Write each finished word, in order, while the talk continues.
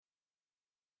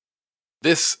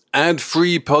This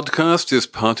ad-free podcast is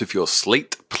part of your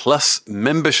Slate Plus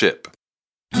membership.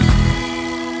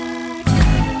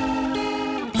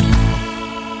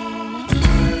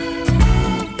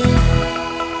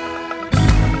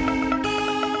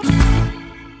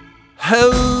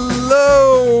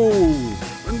 Hello,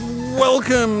 and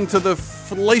welcome to the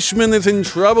Fleishman is in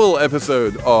Trouble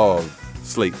episode of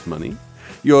Slate Money,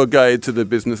 your guide to the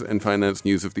business and finance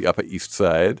news of the Upper East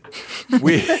Side.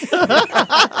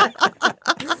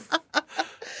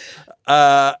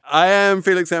 I am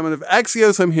Felix Salmon of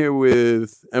Axios. I'm here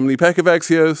with Emily Peck of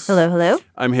Axios. Hello, hello.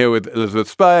 I'm here with Elizabeth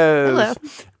Spires. Hello.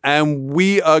 And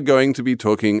we are going to be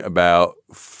talking about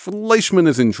Fleishman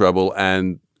is in Trouble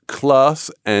and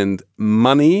class and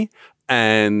money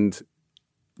and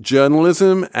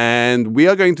journalism. And we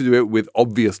are going to do it with,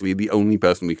 obviously, the only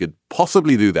person we could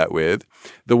possibly do that with,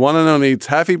 the one and only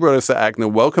Taffy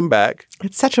Brodesser-Akner. Welcome back.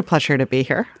 It's such a pleasure to be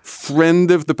here.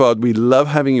 Friend of the pod. We love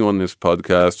having you on this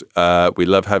podcast. We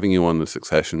love having you on the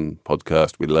Succession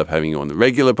podcast. We love having you on the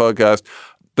regular podcast.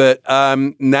 But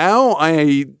now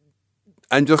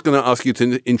I'm just going to ask you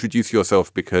to introduce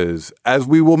yourself because, as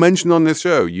we will mention on this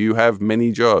show, you have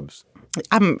many jobs.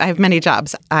 I have many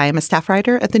jobs. I'm a staff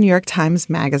writer at the New York Times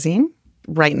Magazine,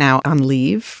 right now on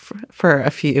leave for a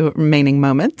few remaining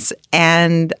moments.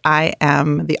 And I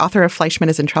am the author of Fleishman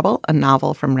is in Trouble, a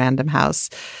novel from Random House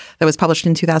that was published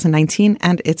in 2019,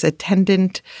 and its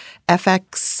attendant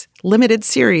FX limited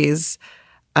series,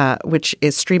 which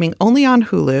is streaming only on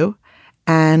Hulu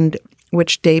and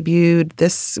which debuted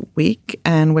this week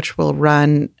and which will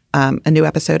run a new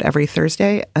episode every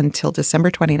Thursday until December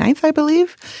 29th, I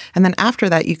believe. And then after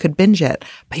that, you could binge it,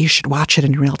 but you should watch it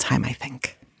in real time, I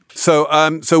think. So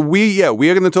we are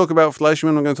going to talk about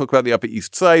Fleishman. We're going to talk about the Upper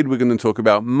East Side. We're going to talk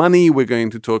about money. We're going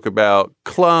to talk about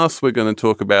class. We're going to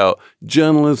talk about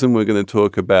journalism. We're going to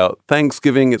talk about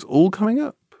Thanksgiving. It's all coming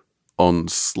up on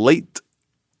Slate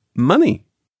Money.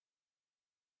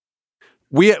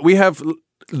 We have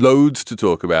loads to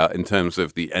talk about in terms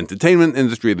of the entertainment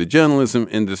industry, the journalism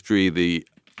industry, the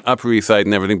Upper East Side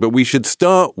and everything. But we should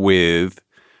start with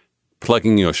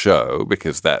plugging your show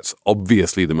because that's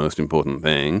obviously the most important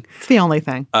thing. It's the only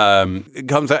thing. It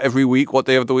comes out every week. What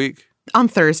day of the week? On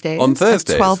Thursdays. On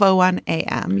Thursdays. At 12:01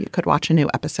 a.m. You could watch a new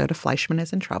episode of Fleishman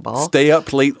is in Trouble. Stay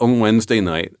up late on Wednesday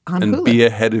night on and Hulu. Be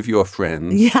ahead of your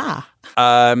friends. Yeah.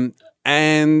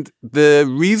 And the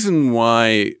reason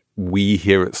why we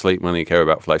here at Slate Money care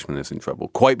about Fleishman is in Trouble,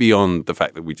 quite beyond the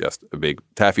fact that we just are big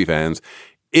Taffy fans,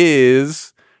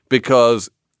 is because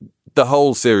the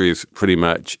whole series pretty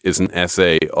much is an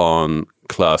essay on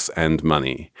class and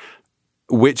money,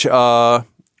 which are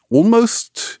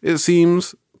almost, it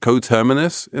seems,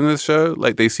 coterminous in this show.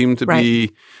 Like they seem to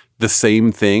be the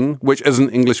same thing, which as an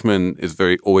Englishman is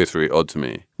always very odd to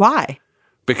me. Why?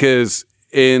 Because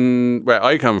in where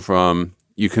I come from,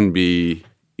 you can be,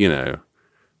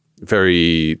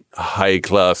 very high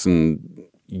class and,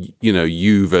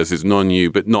 you versus non-you,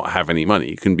 but not have any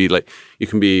money. You can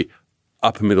be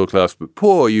upper middle class but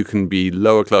poor. You can be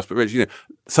lower class but rich.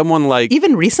 Someone like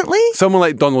even recently, someone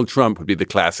like Donald Trump would be the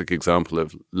classic example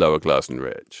of lower class and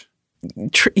rich.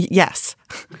 Yes,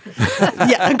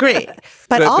 yeah, agree.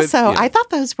 But also, I thought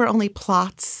those were only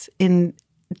plots in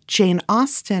Jane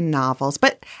Austen novels,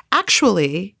 but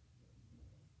actually.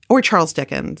 Or Charles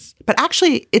Dickens. But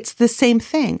actually, it's the same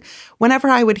thing. Whenever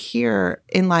I would hear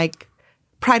in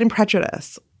Pride and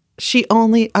Prejudice, she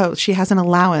has an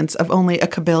allowance of only a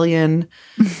kabillion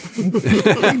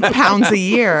pounds a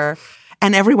year.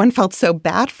 And everyone felt so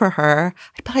bad for her.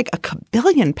 I'd be like, a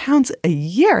kabillion pounds a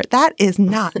year? That is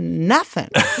not nothing.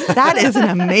 That is an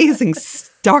amazing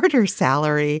starter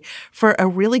salary for a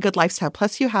really good lifestyle.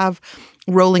 Plus you have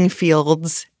rolling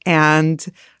fields and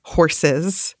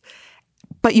horses.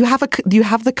 But you have the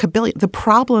kabillion. The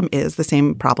problem is the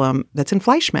same problem that's in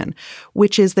Fleishman,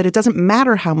 which is that it doesn't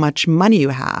matter how much money you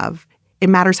have. It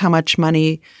matters how much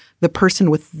money the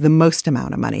person with the most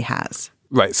amount of money has.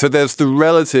 Right. So there's the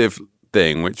relative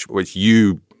thing, which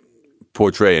you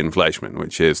portray in Fleishman,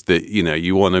 which is that,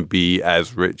 you want to be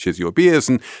as rich as your peers.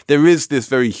 And there is this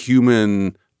very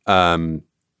human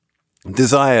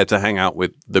desire to hang out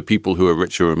with the people who are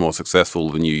richer and more successful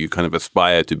than you. You kind of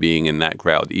aspire to being in that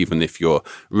crowd, even if you're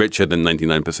richer than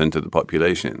 99% of the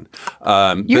population.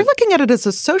 You're looking at it as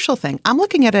a social thing. I'm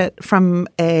looking at it from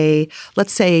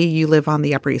let's say you live on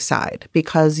the Upper East Side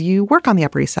because you work on the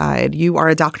Upper East Side. You are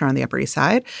a doctor on the Upper East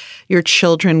Side. Your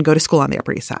children go to school on the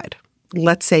Upper East Side.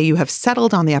 Let's say you have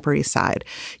settled on the Upper East Side.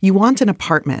 You want an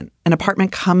apartment. An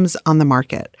apartment comes on the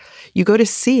market. You go to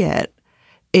see it.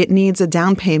 It needs a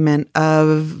down payment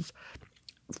of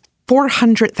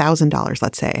 $400,000,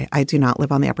 let's say. I do not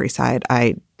live on the Upper East Side.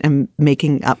 I am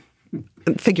making up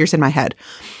figures in my head.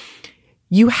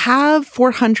 You have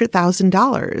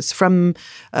 $400,000 from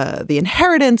the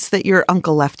inheritance that your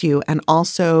uncle left you, and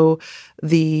also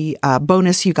the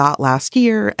bonus you got last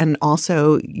year, and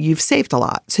also you've saved a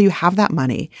lot. So you have that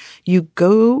money. You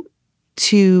go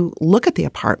to look at the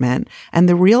apartment, and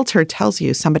the realtor tells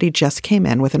you somebody just came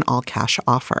in with an all-cash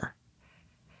offer.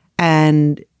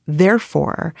 And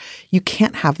therefore, you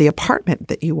can't have the apartment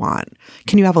that you want.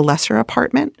 Can you have a lesser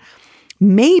apartment?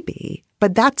 Maybe.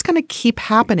 But that's going to keep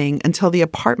happening until the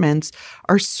apartments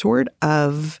are sort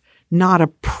of not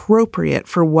appropriate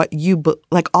for what you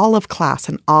like. All of class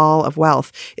and all of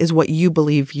wealth is what you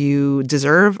believe you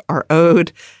deserve, are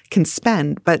owed, can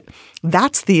spend. But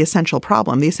that's the essential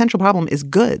problem. The essential problem is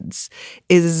goods,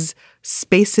 is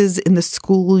spaces in the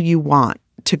school you want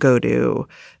to go to,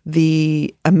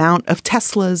 the amount of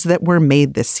Teslas that were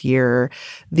made this year,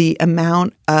 the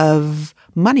amount of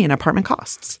money an apartment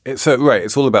costs. So, right.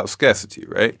 It's all about scarcity,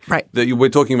 right? Right. We're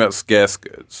talking about scarce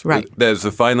goods. Right. There's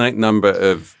a finite number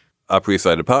of Upper East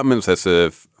Side apartments. There's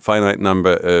a finite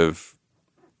number of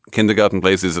kindergarten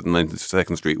places at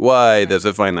 92nd Street Y. There's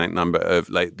a finite number of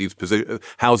like these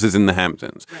houses in the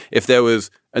Hamptons. Right. If there was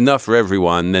enough for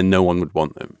everyone, then no one would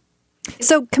want them.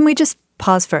 So can we just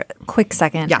pause for a quick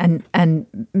second? Yeah. And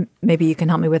maybe you can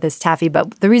help me with this, Taffy.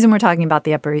 But the reason we're talking about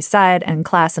the Upper East Side and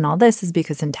class and all this is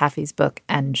because in Taffy's book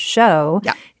and show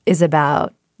is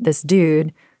about this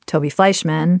dude, Toby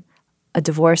Fleishman, a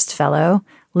divorced fellow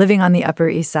living on the Upper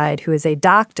East Side who is a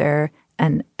doctor.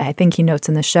 And I think he notes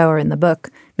in the show or in the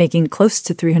book making close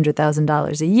to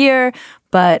 $300,000 a year.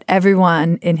 But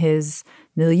everyone in his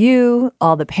milieu,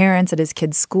 all the parents at his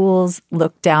kids' schools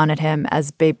look down at him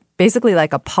as basically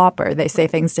like a pauper. They say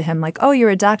things to him like, "Oh, you're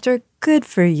a doctor? Good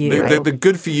for you." The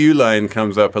good for you line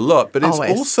comes up a lot, but it's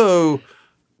Always.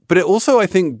 But it also, I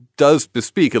think, does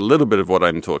bespeak a little bit of what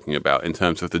I'm talking about in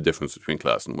terms of the difference between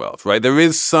class and wealth, right? There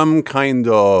is some kind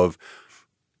of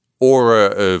aura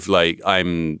of like,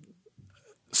 I'm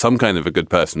some kind of a good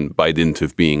person by dint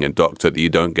of being a doctor that you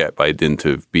don't get by dint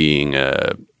of being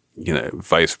a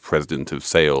vice president of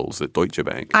sales at Deutsche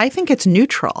Bank. I think it's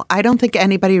neutral. I don't think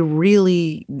anybody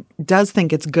really does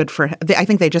think it's good for him. I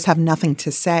think they just have nothing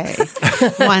to say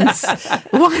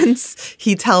once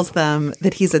he tells them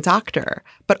that he's a doctor.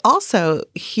 But also,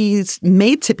 he's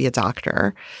made to be a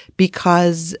doctor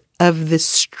because of this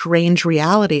strange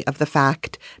reality of the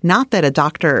fact, not that a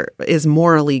doctor is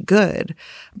morally good,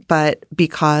 but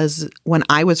because when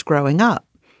I was growing up,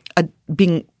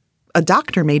 being a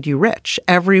doctor made you rich.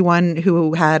 Everyone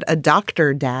who had a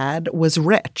doctor dad was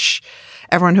rich.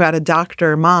 Everyone who had a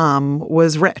doctor mom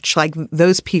was rich. Like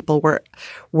those people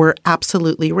were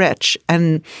absolutely rich.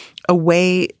 And a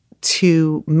way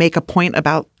to make a point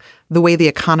about the way the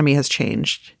economy has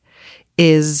changed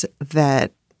is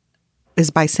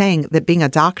by saying that being a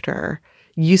doctor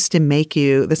used to make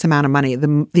you this amount of money.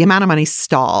 The amount of money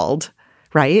stalled,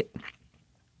 right?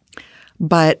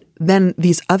 But then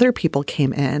these other people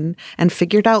came in and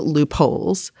figured out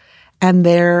loopholes, and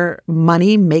their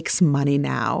money makes money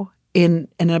now in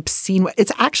an obscene way.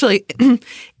 It's actually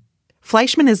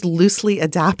Fleishman is loosely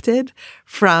adapted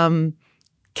from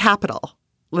Capital,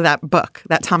 that book,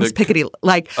 that Thomas Piketty.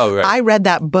 Right. I read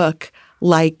that book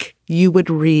like you would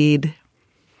read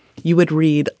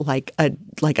like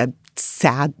a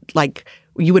sad, like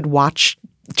you would watch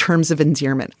Terms of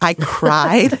Endearment. I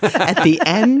cried at the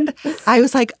end. I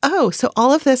was like, oh, so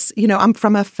all of this, I'm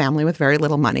from a family with very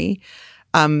little money.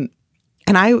 And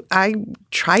I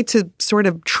tried to sort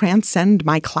of transcend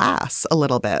my class a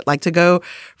little bit, like to go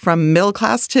from middle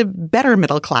class to better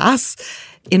middle class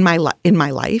in my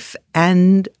life,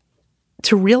 and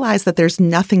to realize that there's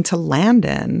nothing to land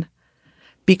in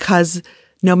because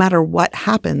no matter what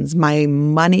happens, my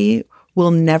money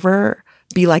will never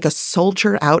be like a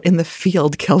soldier out in the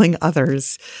field killing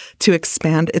others to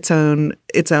expand its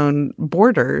own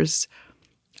borders.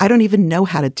 I don't even know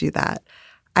how to do that.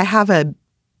 I have a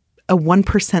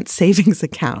 1% savings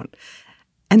account,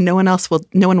 and no one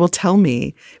will tell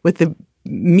me with the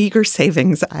meager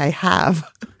savings I have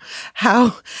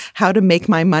how to make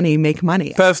my money make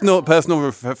money. Personal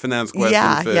finance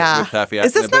question for Taffy.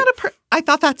 Is this not I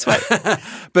thought that's what.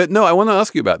 But no, I want to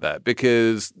ask you about that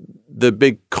because the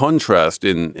big contrast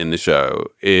in the show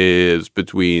is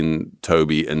between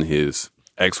Toby and his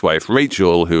ex-wife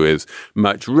Rachel, who is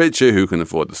much richer, who can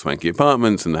afford the swanky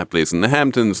apartments and the place in the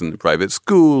Hamptons and the private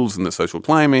schools and the social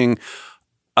climbing.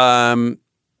 Does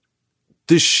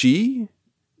she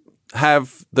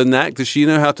have the knack? Does she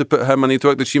know how to put her money to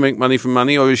work? Does she make money from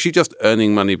money, or is she just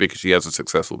earning money because she has a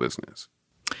successful business?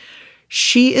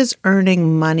 She is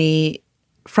earning money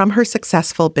from her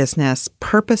successful business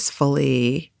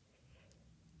purposefully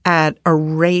at a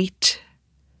rate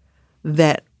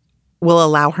that will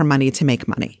allow her money to make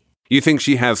money. You think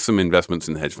she has some investments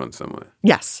in hedge funds somewhere?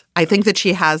 Yes. I think that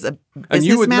she has a business and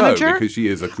you would manager. know because she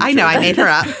is a creature. I know. I made her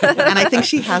up. And I think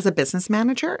she has a business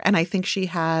manager. And I think she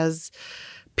has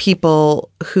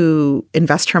people who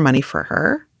invest her money for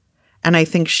her. And I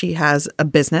think she has a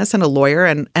business and a lawyer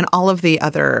and all of the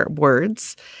other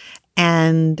words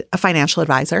and a financial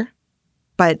advisor.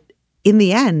 But in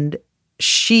the end,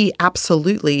 she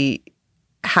absolutely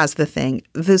has the thing.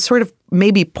 The sort of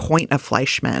maybe point of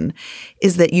Fleishman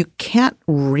is that you can't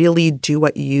really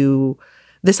do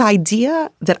this idea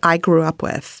that I grew up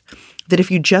with, that if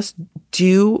you just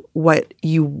do what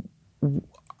you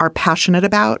are passionate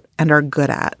about and are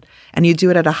good at, and you do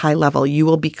it at a high level, you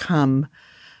will become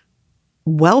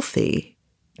wealthy,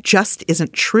 just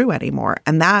isn't true anymore.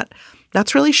 And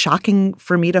that's really shocking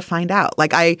for me to find out.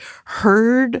 Like, I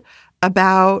heard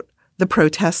about the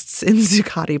protests in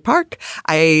Zuccotti Park.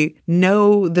 I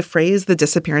know the phrase, the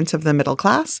disappearance of the middle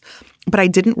class, but I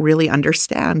didn't really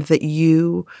understand that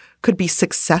you could be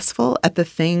successful at the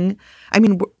thing. I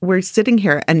mean, we're sitting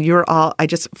here and you're all,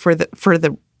 for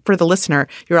the listener,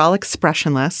 you're all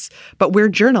expressionless, but we're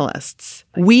journalists.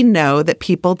 We know that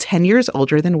people 10 years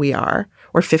older than we are,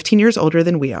 or 15 years older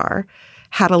than we are,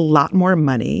 had a lot more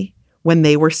money when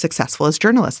they were successful as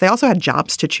journalists. They also had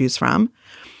jobs to choose from.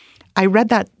 I read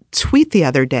that tweet the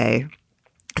other day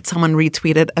that someone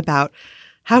retweeted about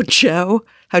how Joe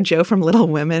from Little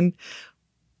Women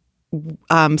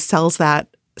sells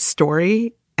that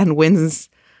story and wins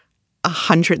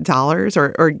 $100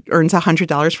 or earns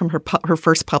 $100 from her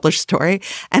first published story,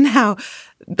 and how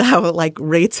like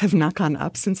rates have not gone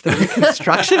up since the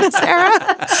Reconstructionist era.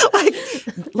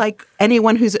 like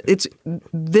anyone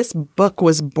this book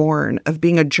was born of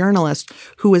being a journalist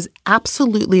who was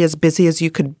absolutely as busy as you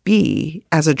could be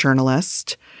as a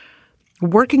journalist,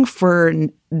 working for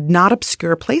not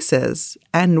obscure places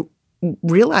and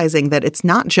realizing that it's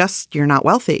not just you're not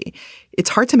wealthy. It's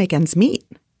hard to make ends meet.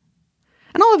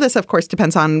 And all of this, of course,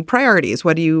 depends on priorities.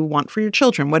 What do you want for your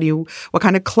children? What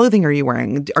kind of clothing are you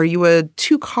wearing? Are you a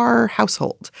 2-car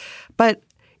household? But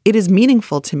it is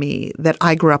meaningful to me that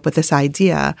I grew up with this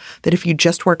idea that if you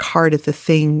just work hard at the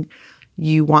thing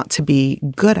you want to be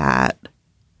good at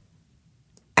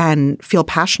and feel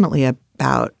passionately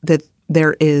about, that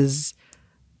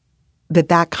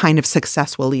that kind of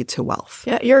success will lead to wealth.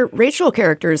 Yeah, your Rachel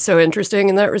character is so interesting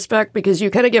in that respect because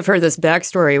you kind of give her this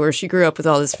backstory where she grew up with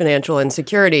all this financial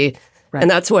insecurity, right.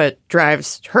 And that's what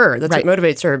drives her. That's right. What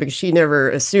motivates her because she never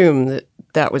assumed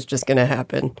that was just going to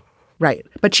happen. Right.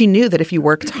 But she knew that if you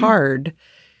worked hard,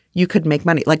 you could make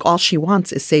money. Like, all she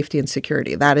wants is safety and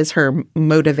security. That is her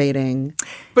motivating.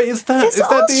 But is that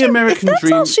the American dream?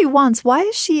 That's all she wants. Why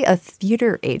is she a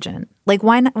theater agent? Like,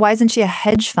 why isn't she a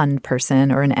hedge fund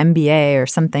person or an MBA or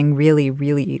something really,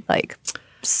 really like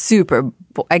super?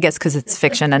 I guess because it's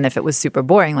fiction, and if it was super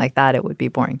boring like that, it would be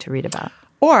boring to read about.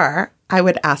 Or I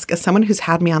would ask, as someone who's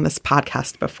had me on this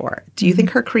podcast before, do you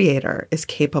think her creator is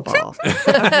capable of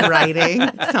writing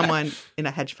someone in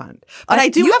a hedge fund? But I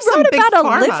do have some big about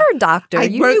pharma. A liver doctor.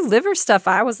 You knew liver stuff.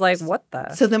 I was like, what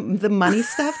the? So the money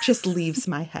stuff just leaves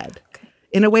my head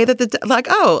in a way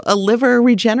that a liver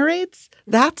regenerates?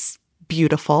 That's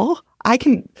beautiful.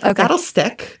 That'll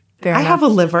stick. Fair I enough. have a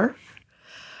liver.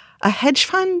 A hedge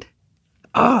fund?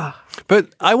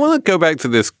 But I want to go back to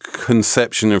this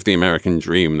conception of the American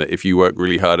dream that if you work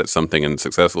really hard at something and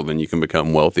successful, then you can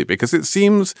become wealthy. Because it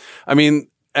seems, I mean,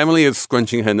 Emily is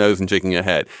scrunching her nose and shaking her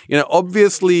head.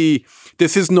 Obviously,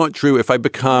 this is not true. If I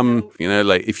become,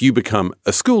 if you become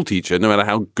a school teacher, no matter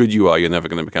how good you are, you're never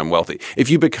going to become wealthy. If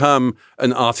you become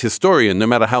an art historian, no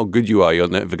matter how good you are, you're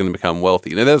never going to become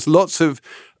wealthy. There's lots of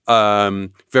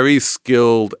very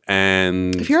skilled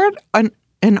and... If you're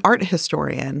an art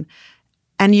historian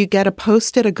and you get a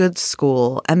post at a good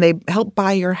school and they help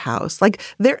buy your house, like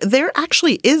there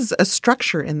actually is a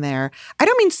structure in there. I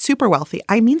don't mean super wealthy.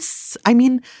 I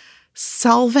mean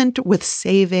solvent with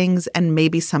savings and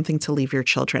maybe something to leave your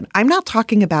children. I'm not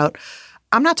talking about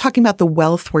the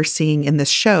wealth we're seeing in this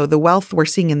show. The wealth we're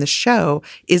seeing in this show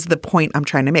is the point I'm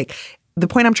trying to make. The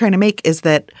point I'm trying to make is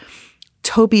that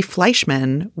Toby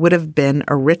Fleishman would have been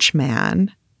a rich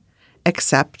man,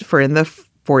 except for in the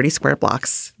 40 square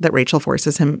blocks that Rachel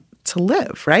forces him to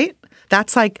live, right?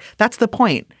 That's the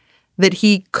point, that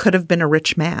he could have been a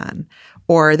rich man,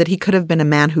 or that he could have been a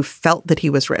man who felt that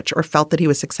he was rich or felt that he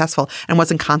was successful and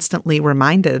wasn't constantly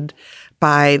reminded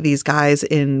by these guys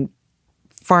in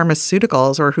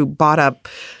pharmaceuticals or who bought up,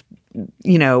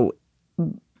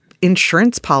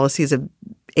 insurance policies of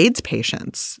AIDS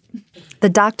patients. The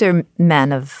doctor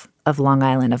men of Long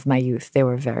Island of my youth, they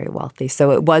were very wealthy.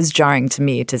 So it was jarring to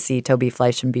me to see Toby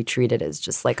Fleishman be treated as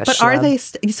just like a But shrub. are they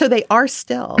so they are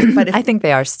still. But if, I think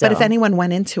they are still. But if anyone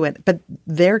went into it, but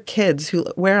their kids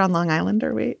where on Long Island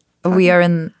are we? We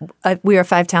are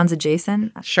 5 towns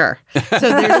adjacent. Sure. So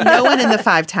there's no one in the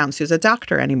 5 towns who's a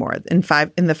doctor anymore. In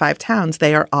the 5 towns,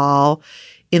 they are all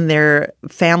in their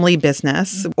family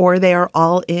business, or they are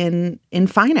all in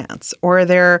finance, or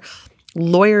they're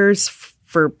lawyers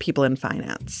for people in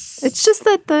finance. It's just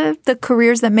that the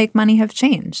careers that make money have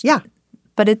changed. Yeah.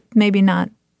 But it maybe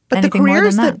not But anything more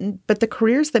than that. But the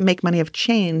careers that make money have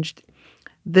changed.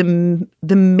 The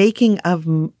making of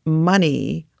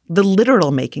money, the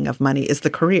literal making of money is the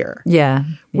career. Yeah.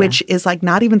 Which is like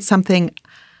not even something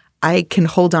I can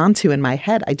hold on to in my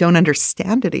head. I don't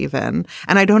understand it even.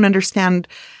 And I don't understand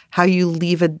how you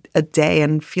leave a day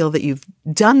and feel that you've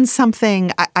done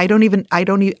something. I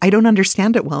don't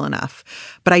understand it well enough.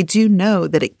 But I do know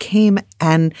that it came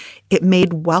and it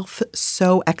made wealth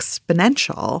so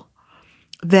exponential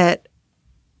that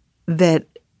it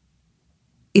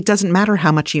doesn't matter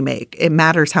how much you make. It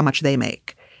matters how much they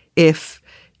make. If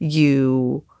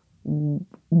you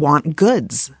want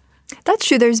goods. That's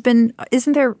true.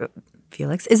 Isn't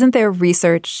there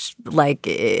research like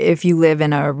if you live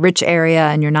in a rich area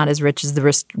and you're not as rich as the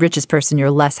richest person,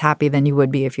 you're less happy than you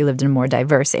would be if you lived in a more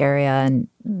diverse area? And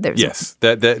yes,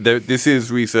 this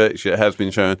is research that has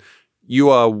been shown. You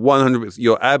are 100%.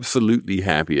 You're absolutely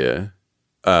happier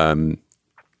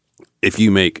if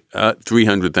you make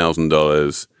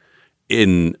 $300,000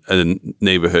 in a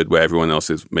neighborhood where everyone else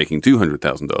is making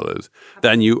 $200,000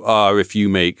 than you are if you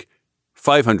make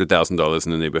 $500,000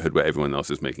 in a neighborhood where everyone else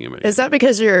is making $1 million. Is that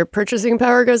because your purchasing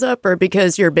power goes up, or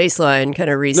because your baseline kind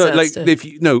of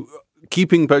resets? No,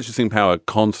 keeping purchasing power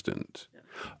constant.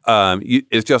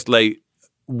 It's just like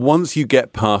once you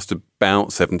get past about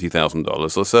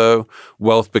 $70,000 or so,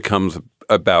 wealth becomes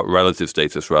about relative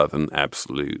status rather than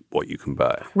absolute what you can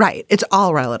buy. Right. It's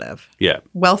all relative. Yeah.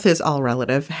 Wealth is all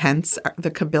relative. Hence the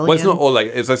kabillion. Well, it's not all like,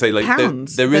 as I say, like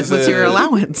pounds. there is was your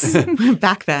allowance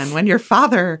back then when your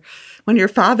father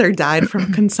died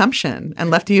from consumption and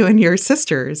left you and your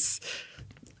sisters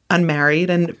unmarried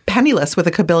and penniless with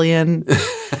a kabillion.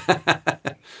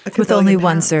 With only pounds.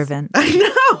 one servant. I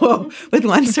know. With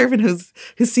one servant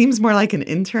who seems more like an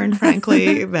intern,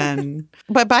 frankly, than.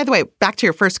 But by the way, back to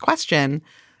your first question,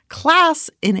 class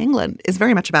in England is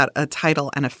very much about a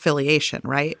title and affiliation,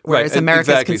 right? Whereas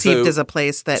America is conceived as a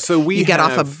place that you get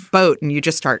off a boat and you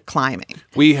just start climbing.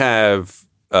 We have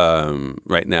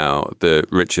right now the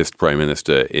richest prime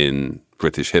minister in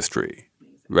British history,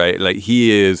 right? Like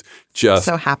he is just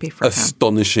so happy for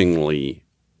astonishingly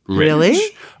rich. Really?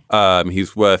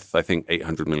 He's worth, I think,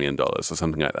 $800 million or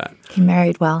something like that. He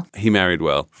married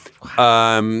well.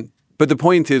 Wow. But the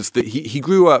point is that he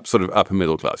grew up sort of upper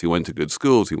middle class. He went to good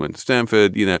schools. He went to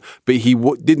Stanford, but he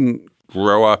didn't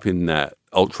grow up in that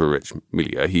ultra-rich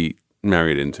milieu. He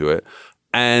married into it.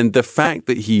 And the fact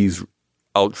that he's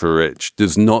ultra-rich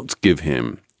does not give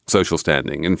him social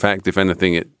standing. In fact, if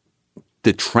anything, it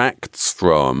detracts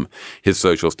from his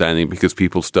social standing because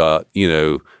people start,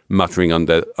 muttering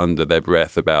under their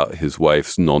breath about his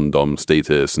wife's non-dom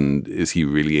status and is he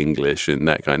really English and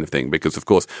that kind of thing. Because, of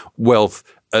course, wealth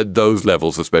at those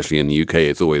levels, especially in the UK,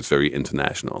 is always very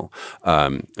international.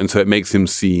 And so it makes him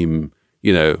seem,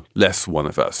 less one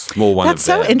of us, more one of them. That's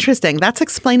so interesting. That's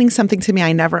explaining something to me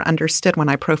I never understood when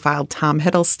I profiled Tom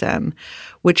Hiddleston,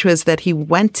 which was that he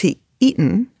went to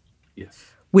Eton,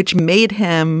 yes, which made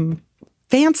him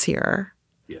fancier,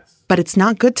 yes, but it's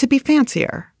not good to be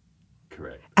fancier.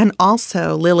 correct. And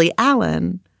also, Lily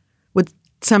Allen would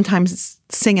sometimes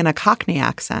sing in a Cockney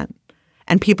accent,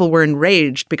 and people were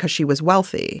enraged because she was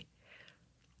wealthy.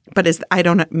 But I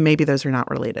don't know, maybe those are not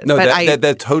related. No, but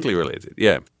they're totally related,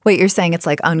 yeah. Wait, you're saying it's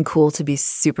like uncool to be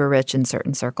super rich in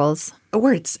certain circles?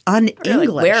 Or it's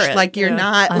un-English. wear it. Like you're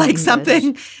not, like Un-English.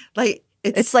 something, like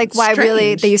It's like why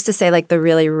really they used to say like the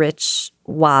really rich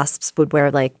WASPs would wear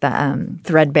like the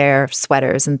threadbare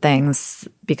sweaters and things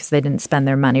because they didn't spend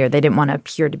their money or they didn't want to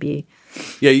appear to be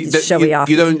showy off.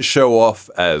 You don't show off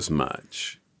as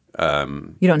much.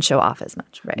 You don't show off as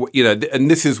much, right? And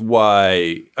this is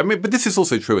why. But this is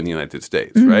also true in the United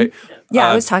States, right? Yeah,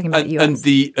 I was talking about U.S.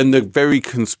 and the very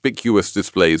conspicuous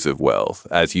displays of wealth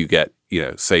as you get,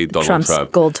 say Donald Trump's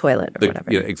Trump, gold toilet or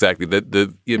whatever. Exactly.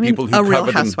 People who a Real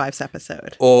cover them, Housewives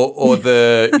episode, or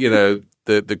the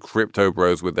the crypto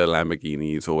bros with their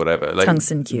Lamborghinis or whatever. Like,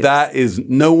 tungsten cubes. That is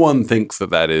no one thinks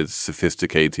that is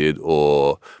sophisticated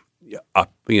or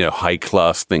high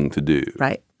class thing to do.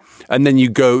 right? And then you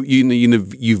go,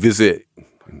 you visit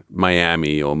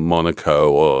Miami or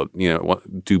Monaco or,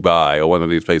 Dubai or one of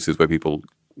these places where people,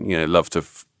 love to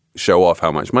show off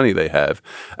how much money they have.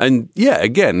 And yeah,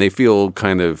 again, they feel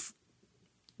kind of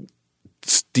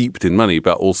steeped in money,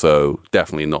 but also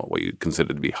definitely not what you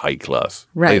consider to be high-class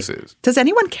places. Does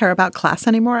anyone care about class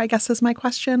anymore, I guess is my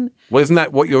question. Well, isn't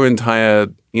that what your entire,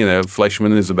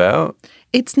 Fleishman is about?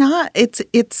 It's not. It's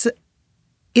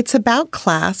about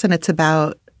class and it's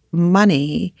about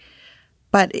money,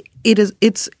 but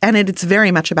it's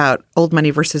very much about old money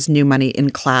versus new money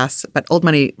in class, but old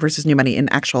money versus new money in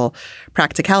actual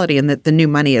practicality, and that the new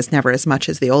money is never as much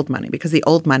as the old money because the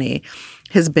old money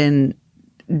has been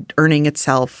earning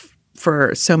itself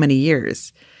for so many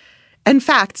years. In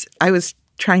fact, I was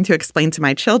trying to explain to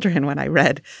my children when I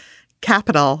read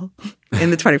Capital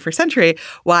in the 21st century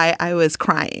why I was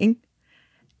crying.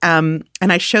 And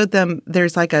I showed them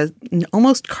there's like there's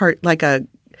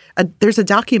a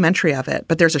documentary of it,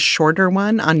 but there's a shorter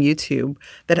one on YouTube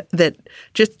that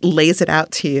just lays it out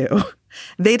to you.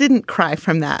 They didn't cry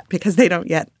from that because they don't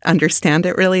yet understand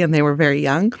it really, and they were very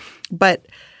young. But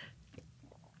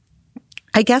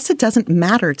I guess it doesn't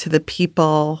matter to the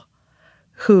people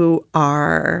who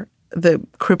are the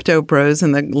crypto bros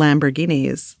and the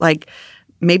Lamborghinis. Like,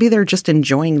 maybe they're just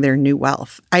enjoying their new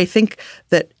wealth. I think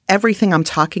that everything I'm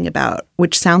talking about,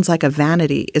 which sounds like a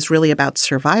vanity, is really about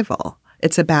survival.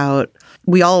 It's about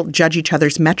we all judge each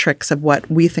other's metrics of what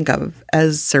we think of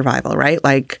as survival, right?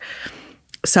 Like,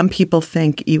 some people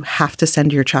think you have to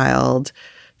send your child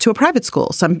to a private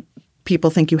school. Some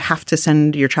people think you have to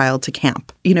send your child to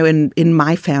camp. In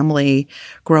my family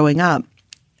growing up,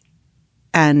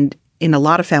 and in a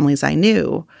lot of families I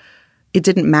knew, it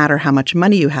didn't matter how much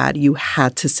money you had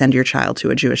to send your child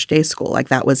to a Jewish day school. Like,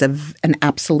 that was an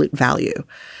absolute value.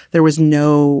 It was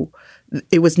not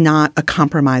a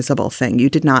compromisable thing. You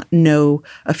did not know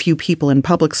a few people in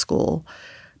public school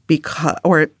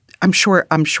I'm sure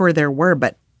there were,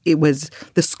 but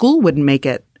the school wouldn't make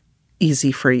it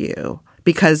easy for you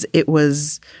because it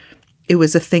was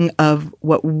a thing of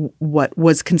what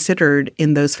was considered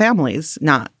in those families,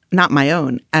 not my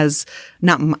own, as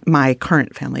not my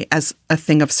current family, as a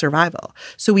thing of survival.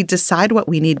 So we decide what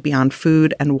we need beyond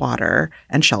food and water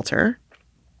and shelter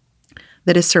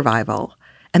that is survival,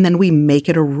 and then we make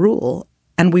it a rule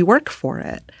and we work for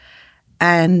it.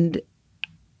 And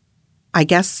I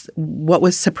guess what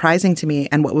was surprising to me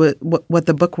and what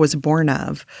the book was born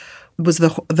of was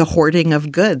the hoarding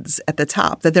of goods at the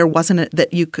top, that there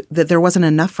wasn't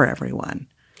enough for everyone.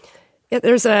 Yeah,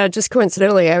 there's just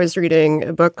coincidentally, I was reading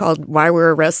a book called Why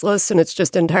We're Restless, and it's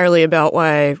just entirely about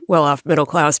why well-off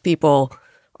middle-class people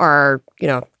are,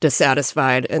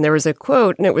 dissatisfied. And there was a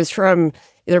quote, and it was from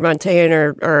either Montaigne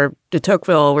or de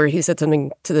Tocqueville, where he said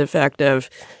something to the effect of,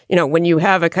 when you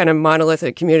have a kind of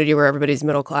monolithic community where everybody's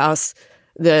middle class,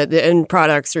 the end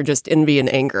products are just envy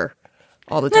and anger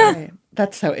all the time. Right.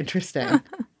 That's so interesting.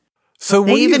 So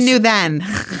they even knew then.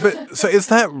 But so is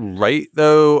that right,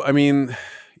 though? I mean,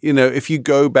 if you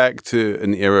go back to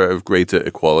an era of greater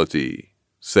equality,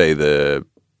 say the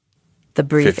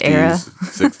brief 50s, era,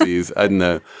 60s, I don't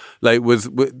know,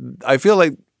 I feel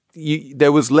like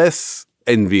there was less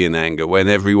envy and anger when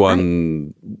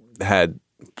everyone had,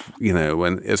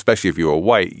 especially if you were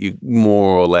white, you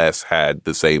more or less had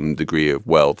the same degree of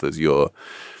wealth as your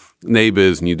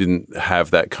neighbors, and you didn't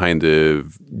have that kind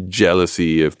of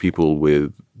jealousy of people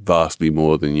with vastly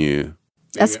more than you.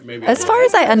 As far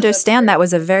as I understand, that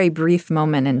was a very brief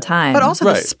moment in time. But also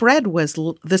the spread was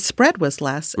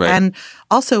less, right. And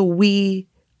also we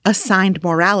assigned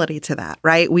morality to that,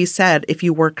 right? We said if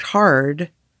you worked hard,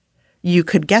 you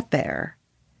could get there,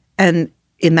 and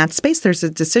in that space, there's a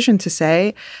decision to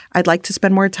say, I'd like to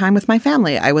spend more time with my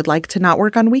family. I would like to not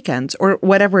work on weekends, or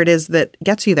whatever it is that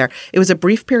gets you there. It was a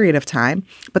brief period of time,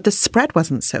 but the spread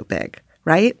wasn't so big,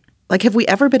 right? Like, have we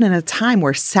ever been in a time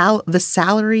where the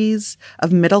salaries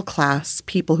of middle-class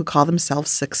people who call themselves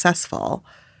successful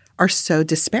are so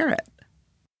disparate?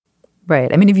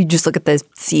 Right. I mean, if you just look at the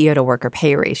CEO to worker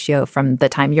pay ratio from the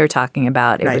time you're talking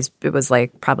about, it was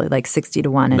like probably like 60 to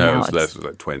 1. And now it was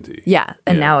like 20. Yeah.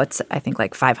 And now it's, I think,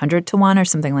 like 500 to 1 or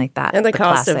something like that. And the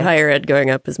cost of higher ed going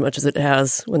up as much as it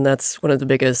has, when that's one of the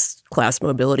biggest class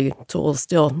mobility tools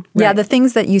still. Right. Yeah. The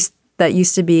things that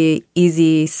used to be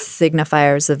easy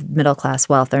signifiers of middle class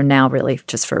wealth are now really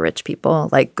just for rich people,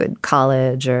 like good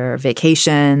college or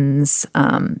vacations.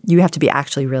 You have to be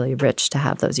actually really rich to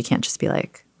have those. You can't just be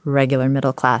like regular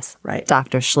middle class, right?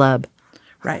 Dr. Schlub,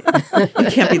 right? You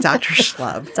can't be Dr.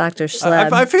 Schlub. Dr.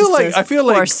 Schlub. I feel like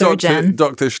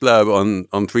Dr. Schlub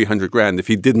on $300,000, if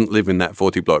he didn't live in that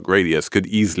 40-block radius, could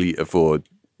easily afford,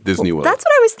 Disney World. That's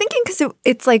what I was thinking because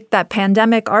it's like that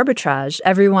pandemic arbitrage.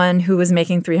 Everyone who was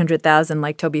making $300,000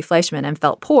 like Toby Fleishman and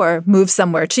felt poor moved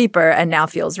somewhere cheaper and now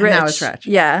feels rich. And now it's rich.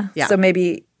 Yeah. So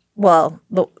maybe, well,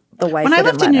 the wife When I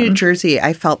lived in New him. Jersey,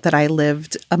 I felt that I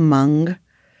lived among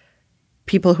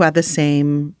people who had the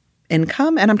same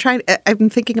income. And I've been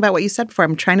thinking about what you said before.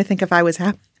 I'm trying to think if I was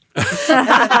happy.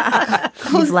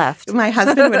 You've left. My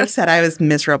husband would have said I was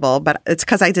miserable, but it's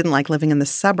because I didn't like living in the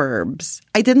suburbs.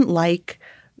 I didn't like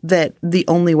that the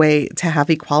only way to have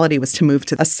equality was to move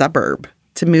to a suburb,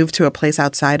 to move to a place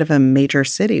outside of a major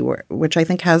city, which I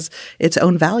think has its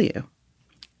own value.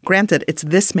 Granted, it's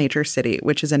this major city,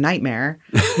 which is a nightmare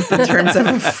in terms of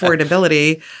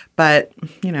affordability, but,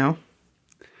 you know.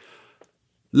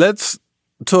 Let's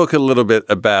talk a little bit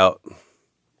about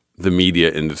the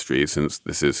media industry, since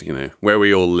this is, where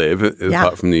we all live,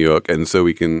 apart from New York. And so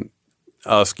we can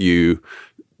ask you,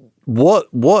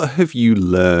 what have you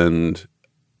learned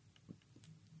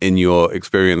in your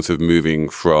experience of moving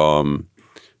from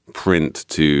print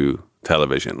to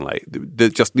television? Like,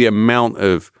 just the amount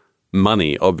of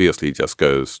money obviously just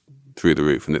goes through the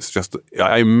roof. And it's just,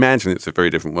 I imagine it's a very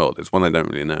different world. It's one I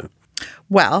don't really know.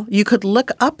 Well, you could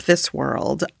look up this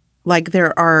world. Like,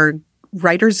 there are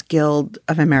Writers Guild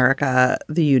of America,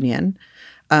 the union,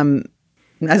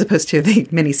 as opposed to the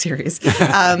miniseries,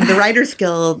 the Writers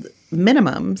Guild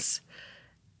minimums.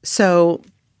 So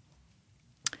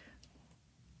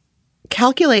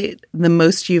calculate the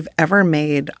most you've ever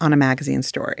made on a magazine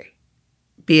story,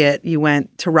 be it you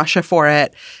went to Russia for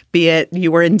it, be it you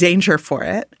were in danger for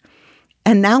it.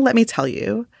 And now let me tell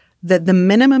you that the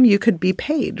minimum you could be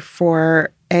paid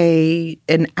for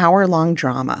an hour-long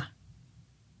drama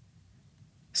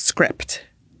script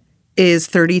is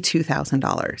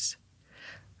 $32,000.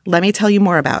 Let me tell you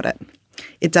more about it.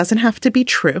 It doesn't have to be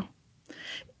true.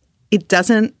 It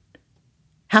doesn't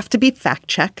have to be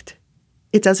fact-checked.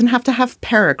 It doesn't have to have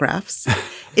paragraphs.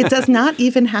 It does not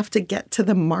even have to get to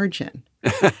the margin.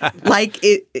 Like,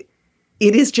 it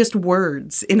is just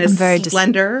words in a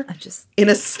slender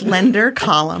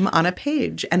column on a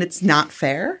page, and it's not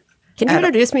fair. Can you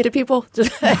introduce me to people?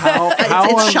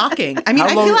 It's shocking. I mean,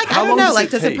 I feel like, I don't know,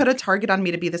 like, does it put a target on me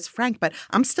to be this frank? But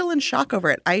I'm still in shock over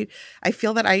it. I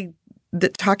feel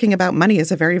that talking about money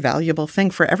is a very valuable thing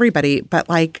for everybody, but,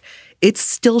 like, it's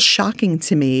still shocking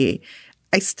to me.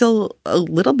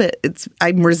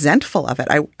 I'm resentful of it.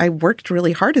 I worked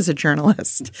really hard as a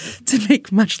journalist to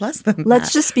make much less than that.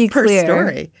 Let's just be per clear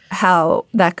story. How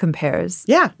that compares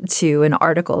to an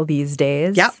article these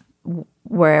days. Yep.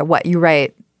 Where what you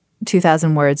write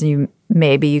 2,000 words and you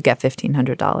get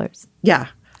 $1,500. Yeah.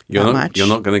 You're not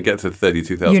going to get to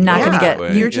 32,000. You're not going to get.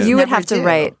 You would have to do.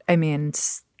 write. I mean,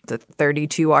 the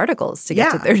 32 articles to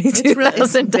get to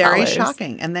 $32,000. It's very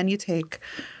shocking. And then you take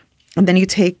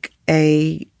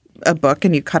a book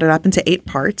and you cut it up into 8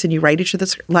 parts and you write each of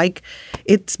this. Like,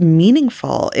 it's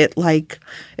meaningful. It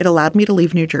allowed me to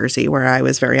leave New Jersey, where I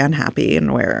was very unhappy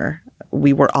and where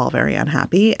we were all very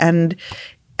unhappy, and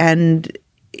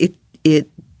it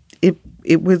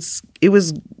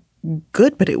was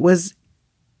good, but it was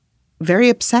very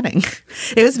upsetting.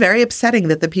 It was very upsetting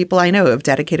that the people I know have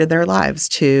dedicated their lives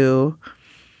to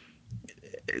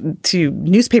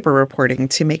newspaper reporting,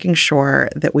 to making sure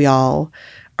that we all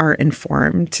are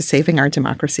informed, to saving our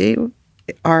democracy,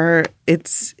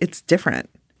 it's different.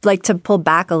 Like, to pull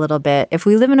back a little bit, if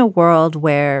we live in a world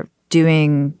where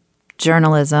doing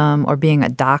journalism or being a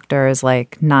doctor is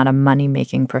like not a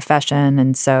money-making profession,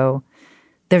 and so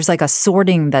there's like a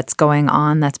sorting that's going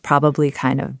on that's probably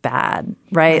kind of bad,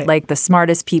 right? Like, the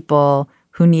smartest people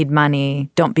who need money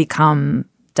don't become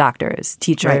doctors,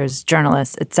 teachers,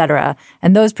 journalists, et cetera.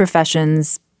 And those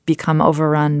professions become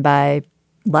overrun by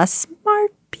less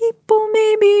smart people,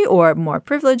 maybe, or more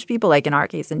privileged people, like in our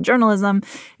case in journalism.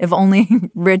 If only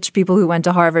rich people who went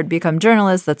to Harvard become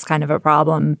journalists, that's kind of a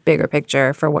problem, bigger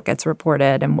picture for what gets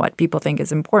reported and what people think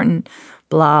is important,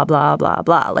 blah, blah, blah,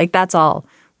 blah. Like, that's all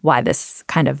why this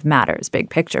kind of matters, big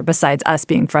picture, besides us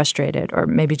being frustrated, or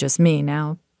maybe just me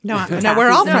now. No,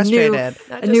 we're all frustrated.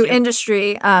 A new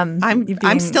industry.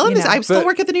 I'm still in this. I still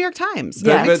work at the New York Times.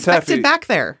 I'm expected back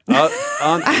there.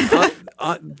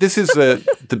 This is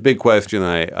the big question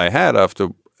I had after,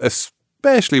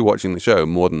 especially watching the show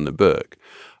more than the book,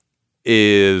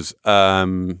 is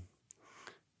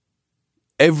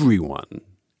everyone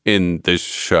in this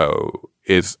show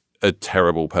is a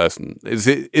terrible person. Is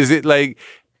it like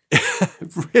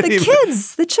Really? The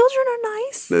kids, the children are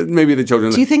nice. Maybe the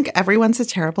children. Do you think everyone's a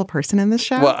terrible person in this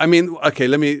show? Well, I mean, okay,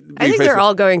 let me. I think they're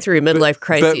all going through midlife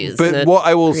crises. But what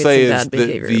I will say is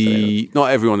that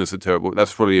not everyone is a terrible.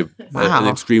 That's probably an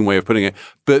extreme way of putting it.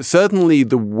 But certainly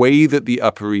the way that the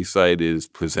Upper East Side is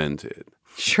presented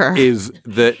is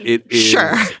that it is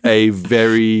a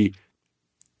very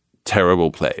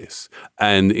terrible place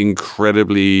and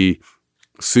incredibly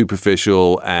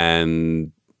superficial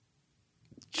and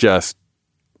just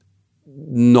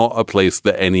not a place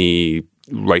that any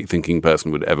right-thinking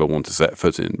person would ever want to set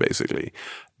foot in, basically.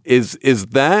 Is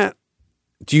that,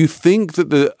 do you think that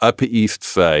the Upper East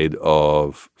Side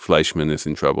of Fleishman is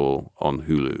in Trouble on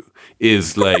Hulu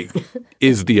is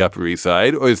the Upper East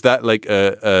Side, or is that like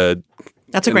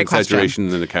that's a great exaggeration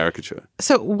question. And a caricature?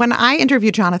 So when I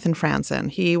interviewed Jonathan Franzen,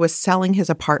 he was selling his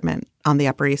apartment on the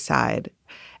Upper East Side,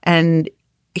 and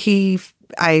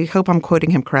I hope I'm quoting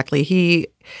him correctly. He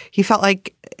felt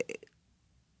like,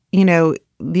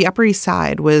 the Upper East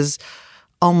Side was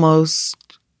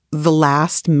almost the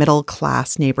last middle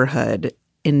class neighborhood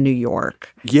in New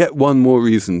York. Yet one more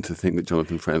reason to think that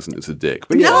Jonathan Franzen is a dick.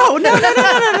 But no.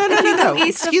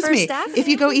 Excuse me. If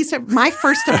you go east of my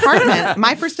first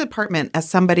apartment as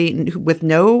somebody with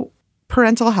no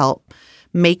parental help,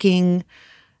 making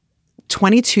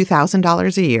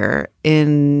 $22,000 a year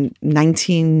in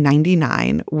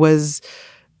 1999 was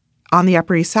on the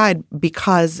Upper East Side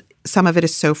because some of it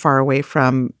is so far away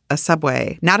from a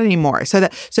subway. Not anymore. So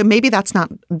maybe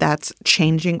that's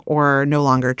changing or no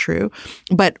longer true.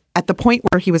 But at the point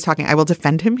where he was talking, I will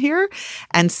defend him here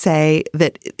and say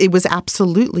that it was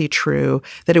absolutely true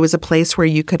that it was a place where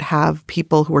you could have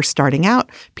people who were starting out,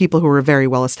 people who were very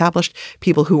well established,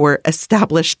 people who were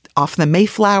established off the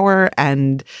Mayflower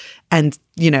and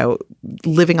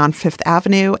living on Fifth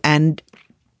Avenue. And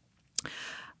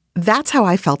that's how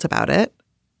I felt about it.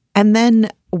 And then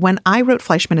when I wrote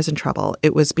Fleishman is in Trouble,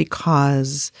 it was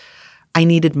because I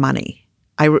needed money.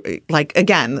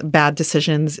 Again, bad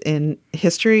decisions in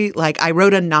history. I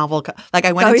wrote a novel.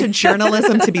 I went into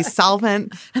journalism to be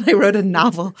solvent, and I wrote a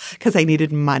novel because I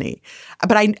needed money.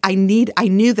 But I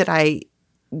knew that I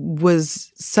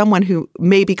was someone who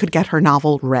maybe could get her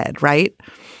novel read, right?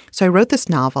 So I wrote this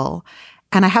novel,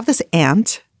 and I have this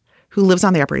aunt who lives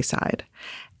on the Upper East Side,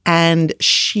 and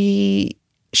she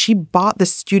bought the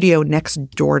studio next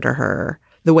door to her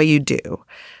the way you do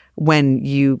when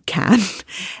you can.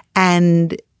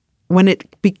 And when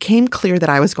it became clear that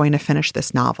I was going to finish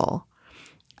this novel,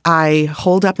 I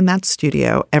holed up in that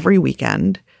studio every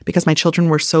weekend because my children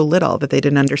were so little that they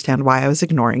didn't understand why I was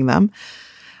ignoring them.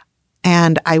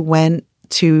 And I went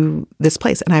to this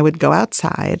place and I would go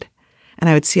outside and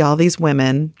I would see all these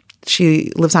women. She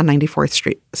lives on 94th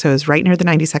Street, so it was right near the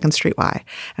 92nd Street Y.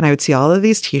 And I would see all of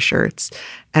these T-shirts,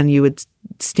 and you would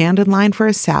stand in line for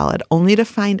a salad, only to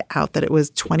find out that it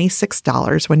was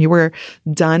 $26 when you were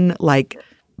done,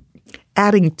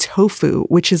 adding tofu,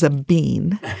 which is a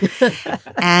bean.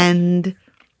 And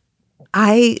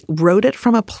I wrote it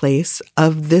from a place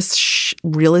of this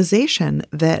realization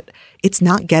that it's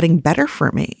not getting better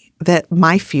for me. That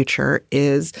my future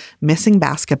is missing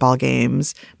basketball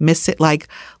games,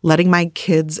 letting my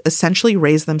kids essentially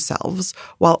raise themselves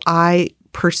while I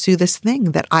pursue this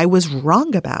thing that I was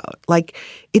wrong about.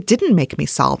 It didn't make me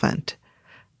solvent.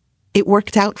 It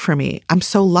worked out for me. I'm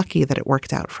so lucky that it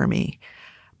worked out for me.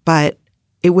 But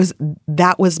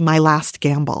that was my last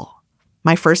gamble.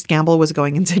 My first gamble was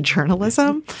going into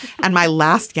journalism, and my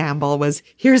last gamble was,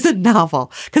 here's a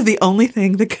novel, because the only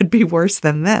thing that could be worse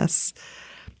than this.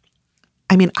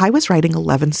 I mean, I was writing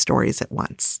 11 stories at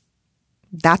once.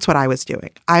 That's what I was doing.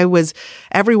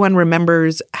 Everyone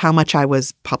remembers how much I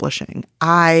was publishing.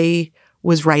 I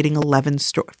was writing 11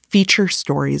 feature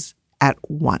stories at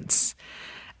once.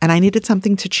 And I needed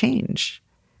something to change.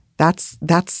 That's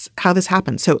how this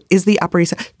happened. So that's the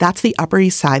Upper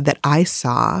East Side that I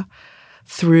saw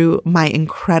through my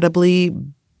incredibly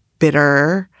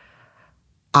bitter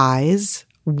eyes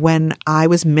when I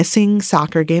was missing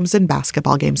soccer games and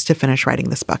basketball games to finish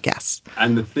writing this book, yes.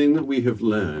 And the thing that we have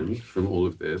learned from all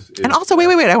of this is... And also, wait.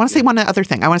 I want to say one other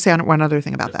thing. One other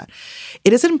thing about that.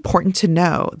 It is important to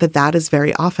know that is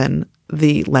very often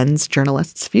the lens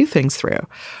journalists view things through.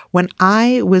 When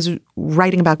I was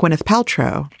writing about Gwyneth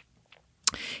Paltrow,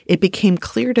 it became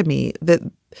clear to me that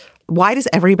why does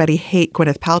everybody hate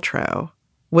Gwyneth Paltrow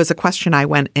was a question I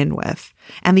went in with.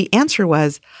 And the answer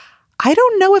was, I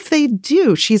don't know if they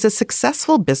do. She's a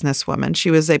successful businesswoman. She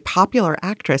was a popular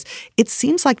actress. It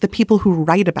seems like the people who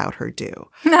write about her do.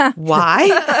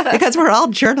 Why? Because we're all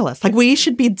journalists. We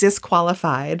should be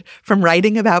disqualified from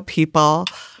writing about people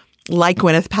like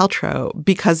Gwyneth Paltrow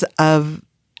because of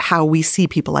how we see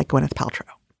people like Gwyneth Paltrow.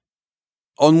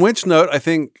 On which note, I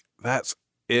think that's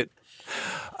it.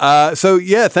 So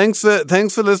yeah, thanks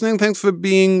for listening. Thanks for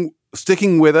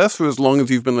sticking with us for as long as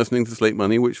you've been listening to Slate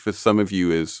Money, which for some of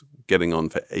you is getting on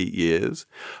for 8 years.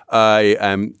 I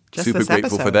am Just super this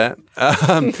grateful for episode.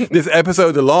 that. This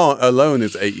episode alone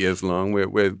is 8 years long.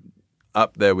 We're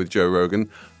up there with Joe Rogan.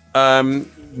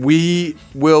 We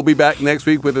will be back next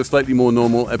week with a slightly more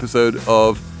normal episode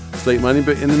of Slate Money.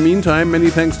 But in the meantime, many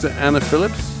thanks to Anna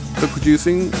Phillips for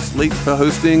producing, Slate for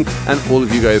hosting, and all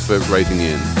of you guys for writing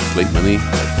in. Slate Money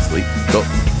at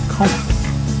slate.com.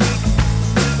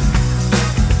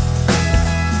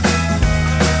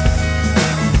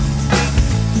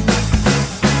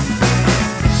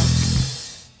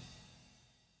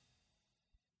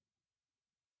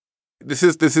 This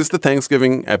is the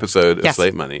Thanksgiving episode of Yes.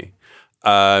 Slate Money.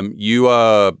 You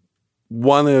are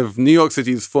one of New York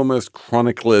City's foremost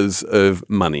chroniclers of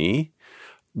money.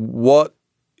 What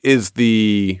is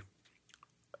the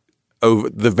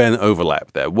Venn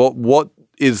overlap there? What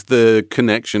is the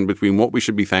connection between what we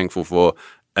should be thankful for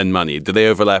and money? Do they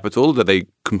overlap at all? Are they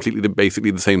completely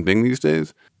basically the same thing these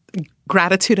days?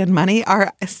 Gratitude and money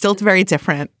are still very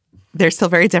different. They're still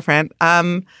very different.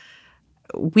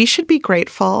 We should be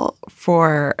grateful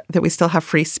for that we still have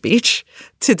free speech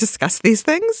to discuss these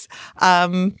things.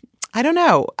 I don't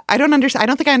know. I don't understand. I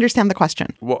don't think I understand the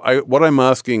question. What I'm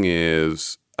asking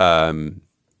is,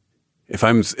 if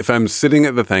I'm sitting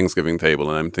at the Thanksgiving table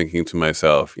and I'm thinking to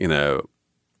myself,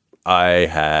 I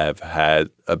have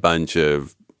had a bunch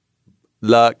of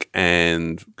luck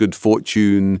and good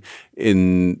fortune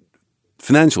in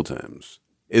financial terms,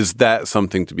 is that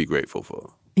something to be grateful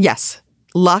for? Yes.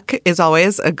 Luck is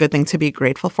always a good thing to be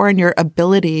grateful for, and your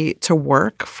ability to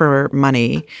work for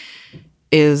money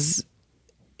is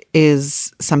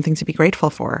something to be grateful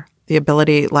for. The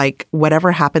ability, like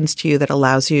whatever happens to you that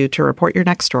allows you to report your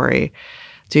next story,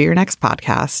 do your next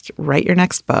podcast, write your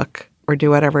next book, or do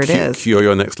whatever it is. Cure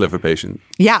your next liver patient.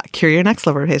 Yeah, cure your next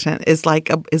liver patient is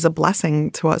is a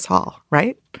blessing to us all,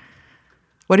 right?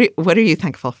 What are you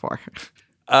thankful for?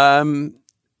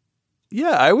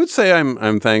 Yeah, I would say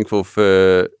I'm thankful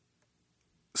for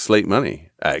Slate Money,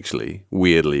 actually,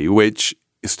 weirdly, which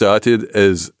started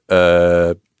as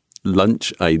a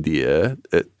lunch idea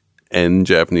at N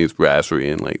Japanese Brasserie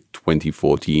in like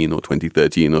 2014 or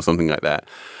 2013 or something like that.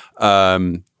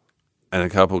 And a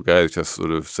couple of guys just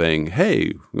sort of saying, hey,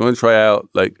 you want to try out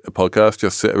like a podcast?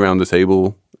 Just sit around the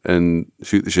table and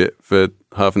shoot the shit for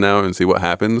half an hour and see what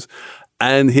happens.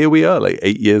 And here we are, like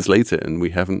 8 years later, and we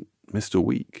haven't missed a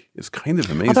week. It's kind of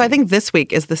amazing. Although I think this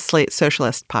week is the Slate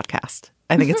Socialist podcast.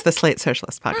 I think it's the Slate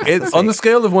Socialist podcast. It's on the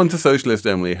scale of 1 to socialist,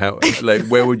 Emily. How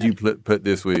where would you put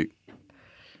this week?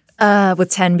 With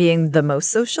 10 being the most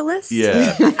socialist?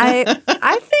 Yeah.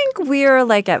 I think we're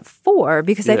like at 4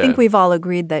 because I Yeah. think we've all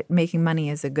agreed that making money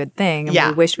is a good thing. And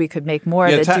Yeah. we wish we could make more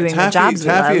of it doing the jobs we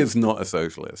Taffy love. is not a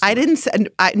socialist. I didn't say,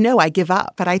 no, I give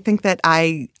up. But I think that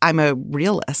I'm a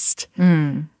realist,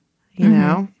 you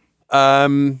know?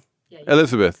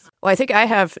 Elizabeth. Well, I think I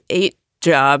have 8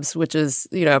 jobs, which is,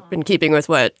 in keeping with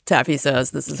what Taffy says,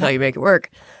 this is how you make it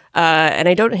work. And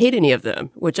I don't hate any of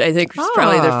them, which I think is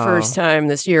probably the first time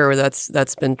this year where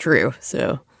that's been true.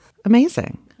 So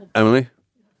Amazing. Emily?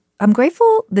 I'm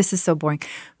grateful. This is so boring.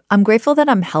 I'm grateful that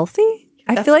I'm healthy.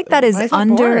 I feel like that is why is that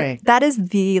boring? that is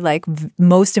the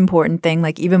most important thing,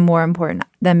 like even more important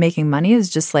than making money is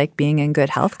just like being in good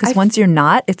health. Because once you're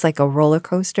not, it's like a roller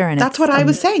coaster. And That's what I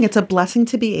was saying. It's a blessing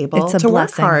to be able It's a to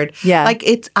blessing. work hard. Yeah. Like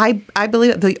I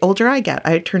believe the older I get,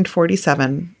 I turned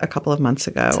 47 a couple of months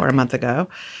ago or a month ago.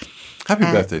 Happy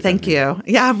birthday. Thank Taffy. you.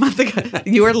 Yeah, a month ago.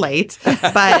 You were late.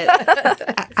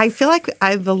 But I feel like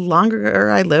the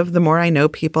longer I live, the more I know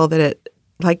people that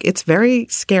it's very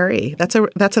scary.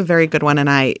 That's a very good one. And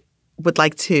I would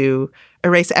like to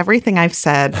erase everything I've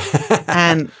said.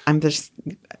 And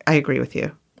I agree with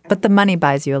you. But the money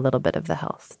buys you a little bit of the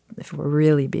health, if we're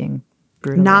really being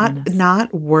brutally honest.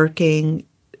 Not working,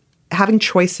 having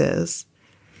choices,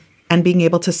 and being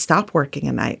able to stop working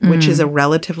at night, which is a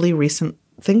relatively recent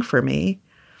thing for me,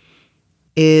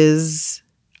 is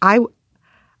I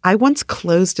once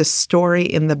closed a story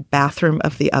in the bathroom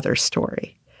of the other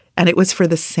story, and it was for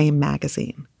the same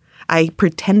magazine. I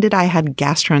pretended I had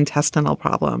gastrointestinal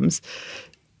problems.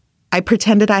 I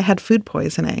pretended I had food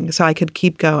poisoning so I could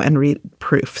keep going and read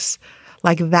proofs.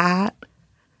 Like that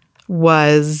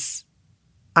was,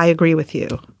 I agree with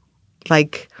you.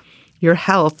 Like your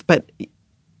health, but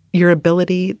your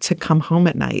ability to come home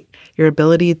at night, your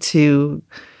ability to,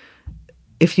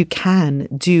 if you can,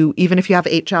 do, even if you have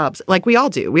 8 jobs, like we all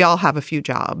do, we all have a few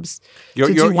jobs,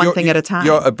 to do one thing at a time.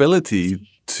 Your ability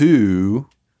to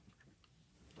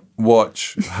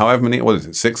watch however many, what is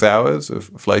it, 6 hours of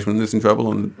Fleishman is in Trouble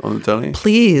on the telly?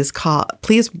 Please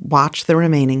watch the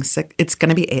remaining 6. It's going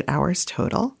to be 8 hours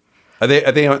total. Are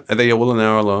they all an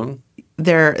hour long?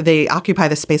 They occupy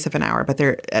the space of an hour, but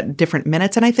they're at different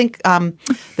minutes. And I think the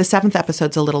 7th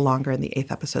episode's a little longer and the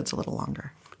 8th episode's a little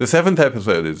longer. The 7th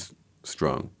episode is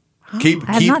strong. Keep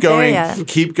not going. there yet.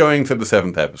 Keep going to the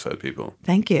 7th episode, people.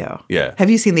 Thank you. Yeah. Have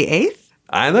you seen the 8th?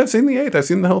 And I've seen the 8th. I've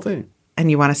seen the whole thing. And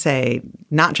you want to say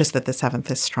not just that the 7th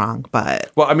is strong,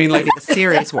 but well, I mean, like the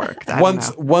series worked.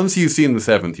 Once you've seen the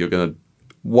 7th, you're going to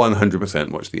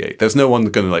 100% watch the 8th. There's no one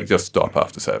going to like just stop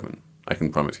after 7. I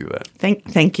can promise you that.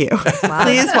 Thank you. Wow.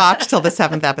 Please watch till the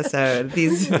 7th episode.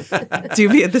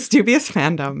 This dubious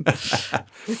fandom.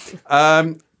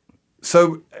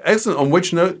 So excellent. On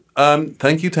which note,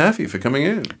 thank you, Taffy, for coming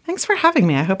in. Thanks for having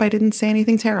me. I hope I didn't say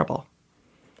anything terrible.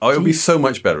 Oh, it would be so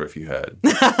much better if you had.